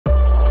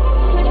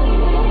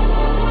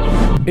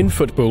In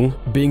football,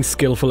 being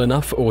skillful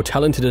enough or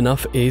talented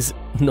enough is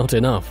not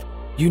enough.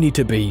 You need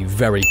to be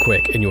very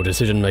quick in your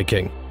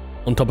decision-making.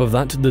 On top of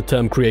that, the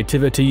term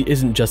creativity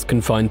isn't just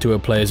confined to a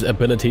player's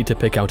ability to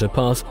pick out a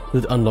pass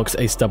that unlocks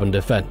a stubborn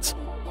defense.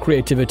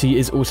 Creativity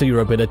is also your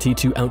ability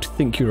to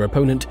outthink your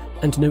opponent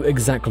and know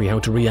exactly how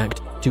to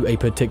react to a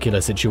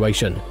particular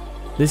situation.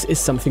 This is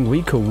something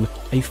we call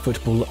a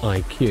football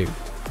IQ.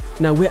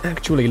 Now, we're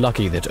actually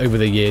lucky that over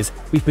the years,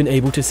 we've been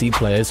able to see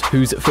players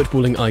whose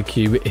footballing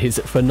IQ is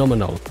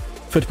phenomenal.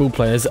 Football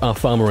players are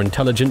far more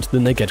intelligent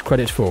than they get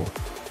credit for.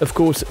 Of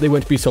course, they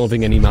won't be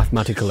solving any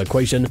mathematical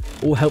equation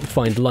or help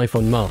find life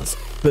on Mars,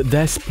 but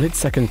their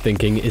split-second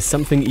thinking is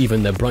something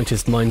even the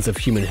brightest minds of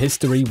human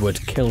history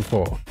would kill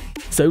for.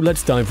 So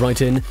let's dive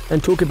right in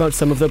and talk about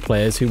some of the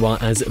players who are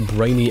as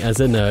brainy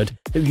as a nerd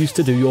who used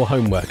to do your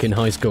homework in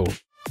high school.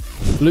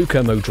 Luka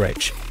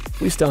Modric.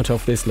 We start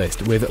off this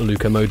list with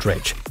Luka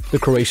Modric. The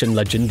Croatian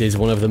legend is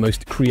one of the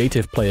most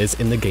creative players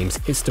in the game's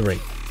history.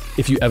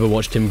 If you ever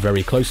watched him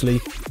very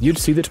closely, you'd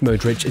see that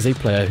Modric is a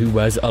player who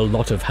wears a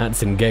lot of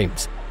hats in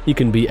games. He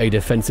can be a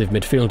defensive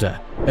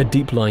midfielder, a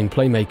deep-lying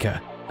playmaker,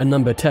 a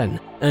number 10,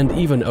 and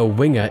even a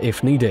winger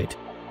if needed.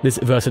 This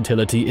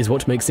versatility is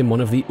what makes him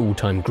one of the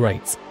all-time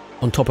greats.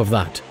 On top of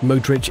that,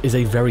 Modric is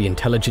a very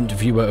intelligent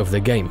viewer of the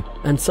game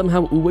and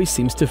somehow always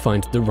seems to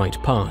find the right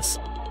pass.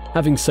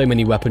 Having so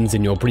many weapons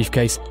in your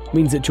briefcase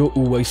means that you're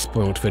always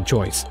spoiled for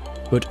choice,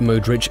 but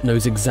Modric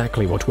knows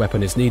exactly what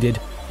weapon is needed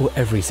for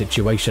every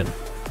situation.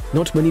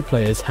 Not many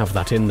players have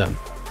that in them.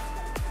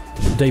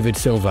 David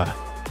Silva.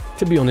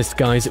 To be honest,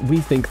 guys, we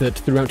think that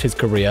throughout his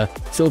career,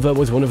 Silva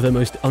was one of the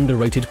most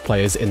underrated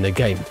players in the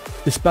game.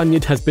 The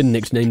Spaniard has been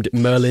nicknamed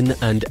Merlin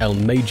and El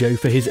Mago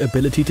for his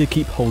ability to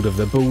keep hold of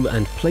the ball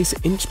and place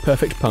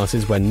inch-perfect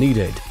passes when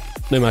needed.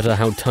 No matter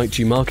how tight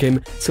you mark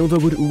him, Silva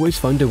would always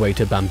find a way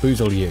to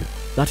bamboozle you.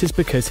 That is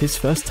because his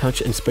first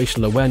touch and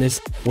spatial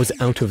awareness was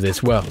out of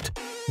this world.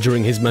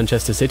 During his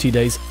Manchester City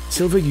days,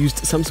 Silva used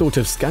some sort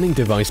of scanning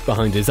device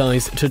behind his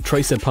eyes to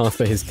trace a path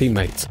for his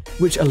teammates,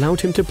 which allowed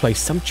him to play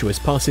sumptuous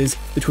passes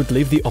that would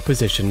leave the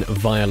opposition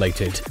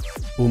violated.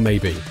 Or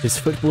maybe his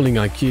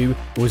footballing IQ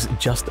was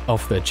just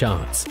off the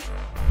charts.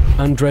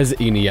 Andres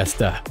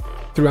Iniesta.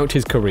 Throughout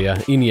his career,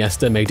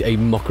 Iniesta made a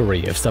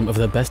mockery of some of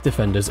the best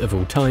defenders of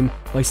all time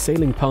by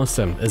sailing past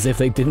them as if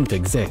they didn't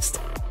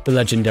exist. The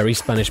legendary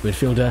Spanish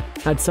midfielder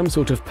had some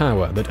sort of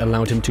power that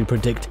allowed him to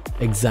predict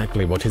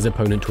exactly what his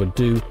opponent would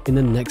do in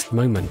the next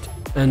moment,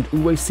 and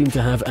always seemed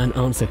to have an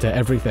answer to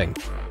everything.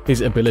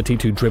 His ability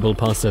to dribble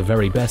past the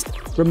very best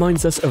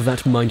reminds us of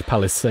that mind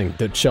palace thing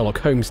that Sherlock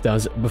Holmes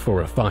does before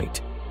a fight.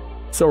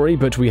 Sorry,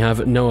 but we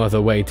have no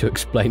other way to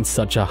explain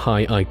such a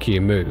high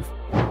IQ move.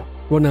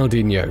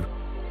 Ronaldinho.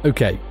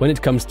 Okay, when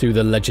it comes to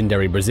the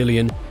legendary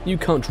Brazilian, you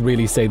can't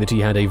really say that he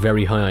had a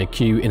very high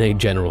IQ in a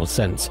general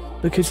sense,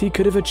 because he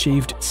could have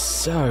achieved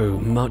so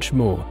much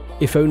more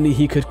if only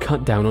he could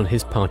cut down on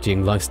his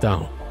partying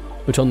lifestyle.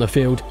 But on the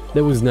field,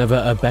 there was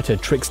never a better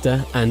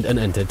trickster and an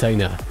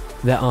entertainer.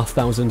 There are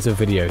thousands of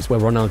videos where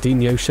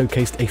Ronaldinho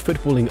showcased a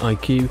footballing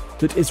IQ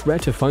that is rare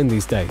to find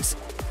these days.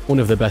 One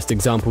of the best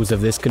examples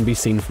of this can be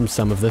seen from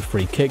some of the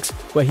free kicks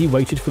where he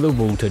waited for the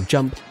wall to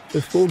jump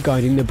before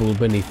guiding the ball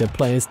beneath the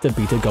players to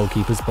beat a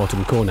goalkeeper's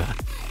bottom corner.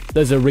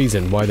 There's a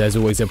reason why there's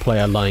always a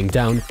player lying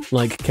down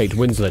like Kate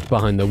Winslet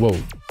behind the wall,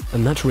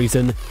 and that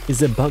reason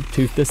is a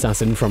buck-toothed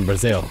assassin from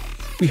Brazil.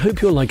 We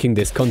hope you're liking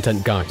this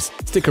content, guys.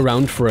 Stick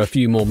around for a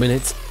few more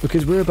minutes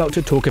because we're about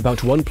to talk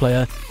about one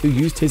player who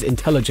used his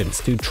intelligence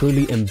to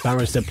truly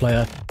embarrass a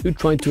player who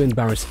tried to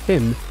embarrass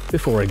him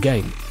before a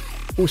game.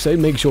 Also,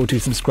 make sure to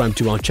subscribe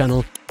to our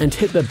channel and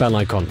hit the bell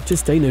icon to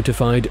stay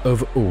notified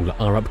of all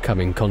our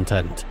upcoming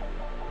content.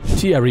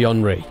 Thierry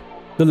Henry.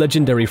 The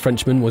legendary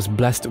Frenchman was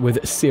blessed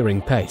with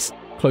searing pace,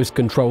 close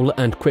control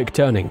and quick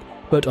turning,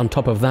 but on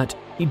top of that,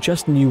 he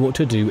just knew what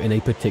to do in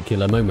a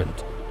particular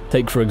moment.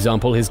 Take for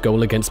example his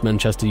goal against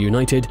Manchester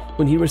United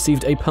when he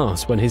received a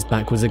pass when his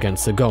back was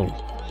against the goal.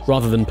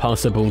 Rather than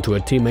pass the ball to a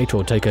teammate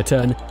or take a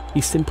turn, he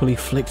simply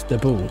flicked the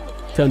ball,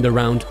 turned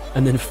around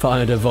and then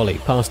fired a volley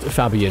past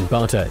Fabien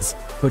Barthez.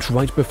 But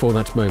right before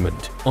that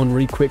moment,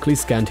 Henry quickly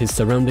scanned his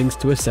surroundings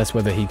to assess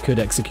whether he could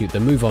execute the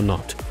move or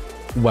not.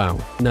 Wow,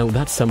 now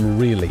that's some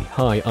really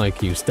high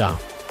IQ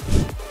stuff.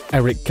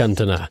 Eric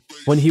Cantona.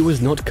 When he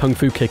was not kung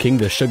fu kicking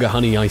the sugar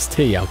honey iced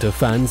tea out of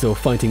fans or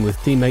fighting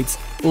with teammates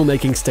or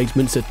making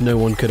statements that no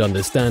one could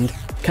understand,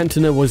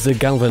 Cantona was the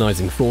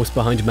galvanizing force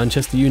behind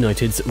Manchester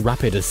United's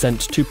rapid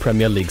ascent to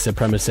Premier League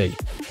supremacy.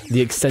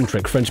 The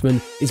eccentric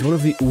Frenchman is one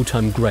of the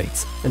all-time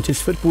greats, and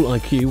his football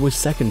IQ was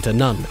second to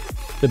none.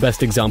 The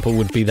best example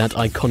would be that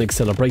iconic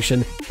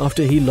celebration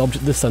after he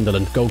lobbed the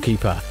Sunderland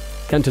goalkeeper.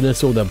 Cantona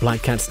saw the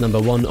Black Cats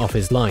 #1 off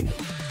his line.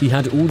 He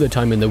had all the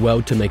time in the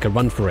world to make a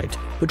run for it,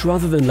 but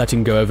rather than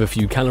letting go of a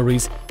few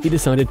calories, he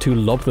decided to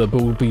lob the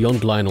ball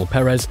beyond Lionel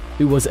Perez,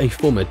 who was a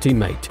former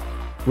teammate.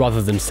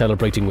 Rather than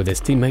celebrating with his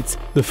teammates,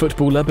 the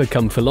footballer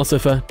become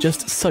philosopher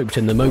just soaked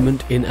in the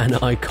moment in an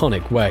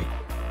iconic way.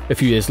 A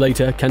few years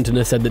later,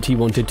 Cantona said that he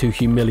wanted to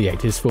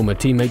humiliate his former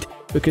teammate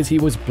because he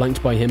was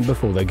blanked by him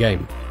before the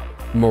game.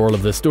 Moral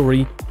of the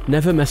story: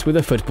 never mess with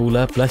a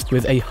footballer blessed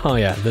with a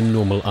higher than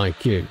normal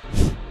IQ.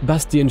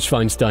 Bastian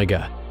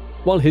Schweinsteiger.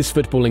 While his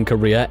footballing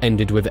career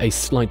ended with a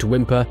slight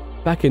whimper,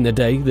 back in the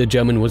day the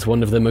German was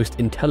one of the most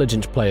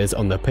intelligent players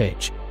on the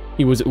pitch.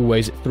 He was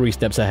always 3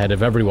 steps ahead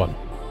of everyone.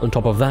 On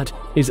top of that,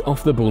 his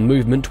off-the-ball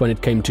movement when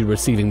it came to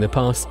receiving the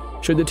pass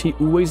showed that he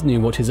always knew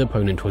what his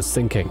opponent was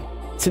thinking.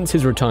 Since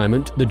his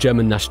retirement, the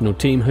German national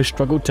team has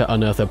struggled to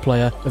unearth a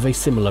player of a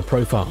similar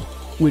profile,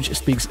 which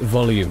speaks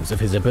volumes of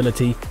his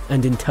ability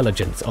and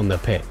intelligence on the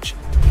pitch.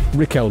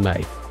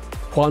 Riquelme.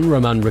 Juan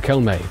Román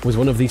Riquelme was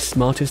one of the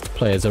smartest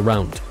players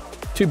around.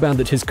 Too bad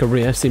that his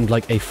career seemed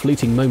like a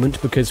fleeting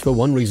moment because for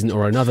one reason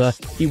or another,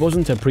 he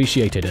wasn't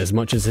appreciated as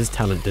much as his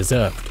talent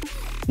deserved.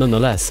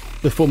 Nonetheless,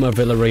 the former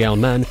Villarreal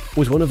man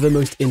was one of the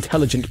most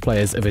intelligent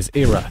players of his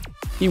era.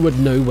 He would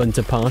know when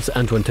to pass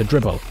and when to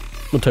dribble.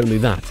 Not only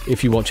that,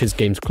 if you watch his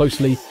games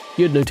closely,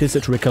 you'd notice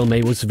that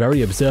Riquelme was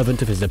very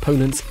observant of his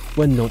opponents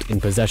when not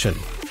in possession.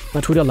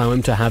 That would allow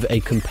him to have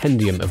a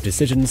compendium of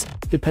decisions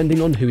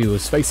depending on who he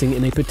was facing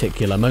in a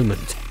particular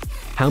moment.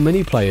 How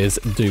many players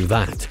do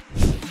that?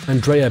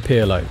 Andrea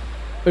Pirlo.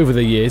 Over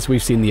the years,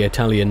 we've seen the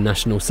Italian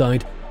national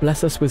side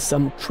bless us with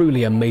some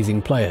truly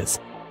amazing players.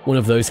 One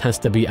of those has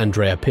to be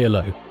Andrea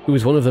Pirlo, who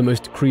is one of the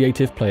most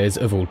creative players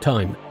of all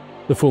time.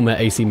 The former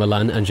AC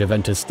Milan and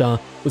Juventus star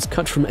was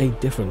cut from a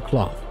different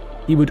cloth.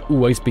 He would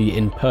always be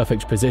in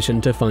perfect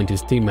position to find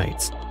his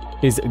teammates.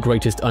 His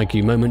greatest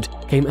IQ moment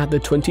came at the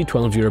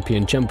 2012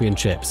 European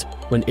Championships,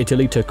 when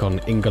Italy took on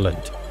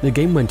England. The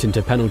game went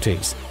into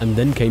penalties, and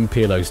then came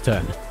Pirlo's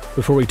turn.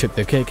 Before he took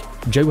the kick,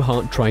 Joe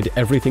Hart tried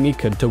everything he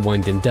could to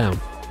wind him down,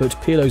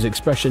 but Pirlo's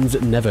expressions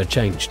never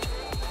changed.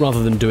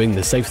 Rather than doing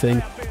the safe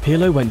thing,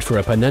 Pirlo went for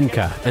a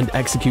Panenka and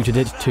executed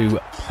it to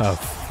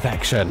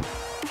perfection,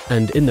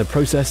 and in the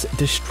process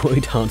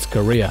destroyed Hart's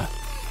career.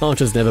 Hart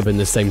has never been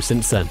the same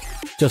since then,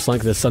 just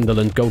like the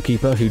Sunderland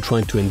goalkeeper who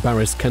tried to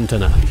embarrass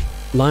Cantona.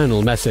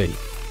 Lionel Messi.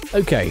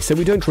 Okay, so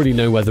we don't really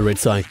know whether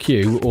it's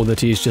IQ or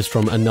that he's just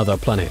from another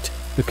planet,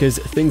 because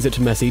things that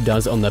Messi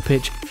does on the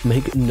pitch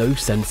make no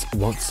sense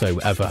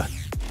whatsoever.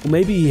 Or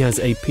maybe he has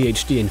a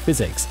PhD in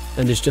physics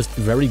and is just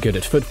very good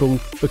at football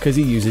because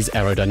he uses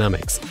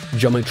aerodynamics,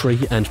 geometry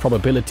and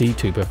probability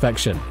to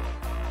perfection.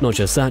 Not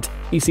just that,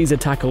 he sees a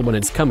tackle when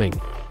it's coming.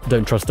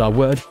 Don't trust our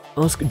word?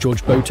 Ask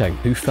George Boateng,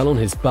 who fell on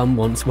his bum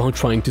once while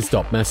trying to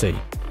stop Messi.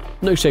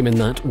 No shame in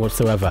that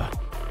whatsoever.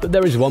 But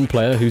there is one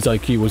player whose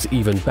IQ was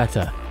even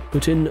better,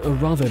 but in a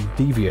rather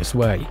devious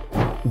way.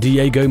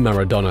 Diego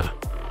Maradona.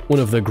 One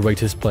of the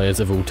greatest players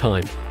of all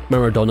time,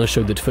 Maradona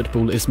showed that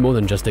football is more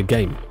than just a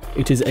game.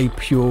 It is a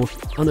pure,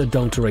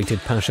 unadulterated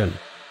passion,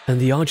 and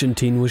the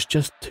Argentine was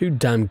just too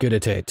damn good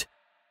at it.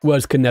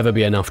 Words can never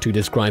be enough to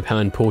describe how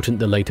important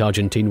the late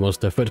Argentine was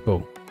to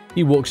football.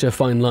 He walked a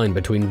fine line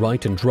between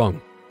right and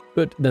wrong.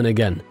 But then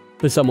again,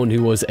 for someone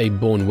who was a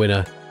born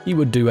winner, he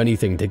would do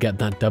anything to get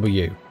that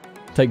W.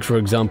 Take for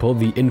example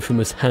the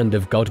infamous Hand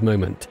of God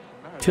moment.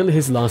 Till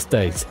his last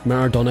days,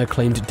 Maradona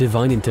claimed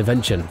divine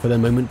intervention for the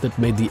moment that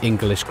made the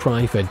English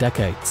cry for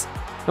decades.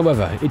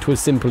 However, it was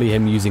simply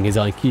him using his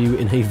IQ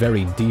in a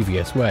very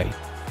devious way.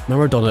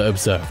 Maradona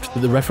observed that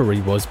the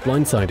referee was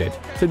blindsided,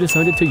 so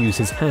decided to use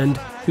his hand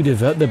to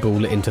divert the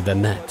ball into the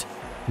net.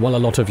 While a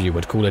lot of you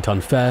would call it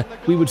unfair,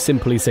 we would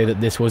simply say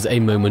that this was a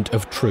moment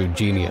of true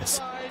genius.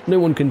 No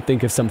one can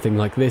think of something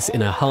like this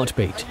in a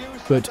heartbeat,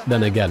 but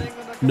then again,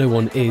 no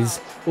one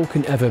is or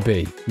can ever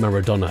be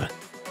Maradona.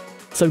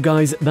 So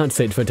guys, that's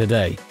it for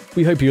today.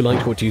 We hope you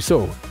liked what you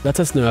saw. Let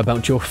us know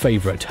about your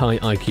favourite high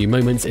IQ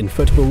moments in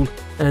football,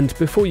 and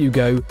before you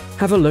go,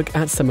 have a look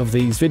at some of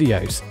these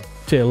videos.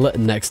 Till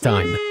next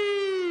time.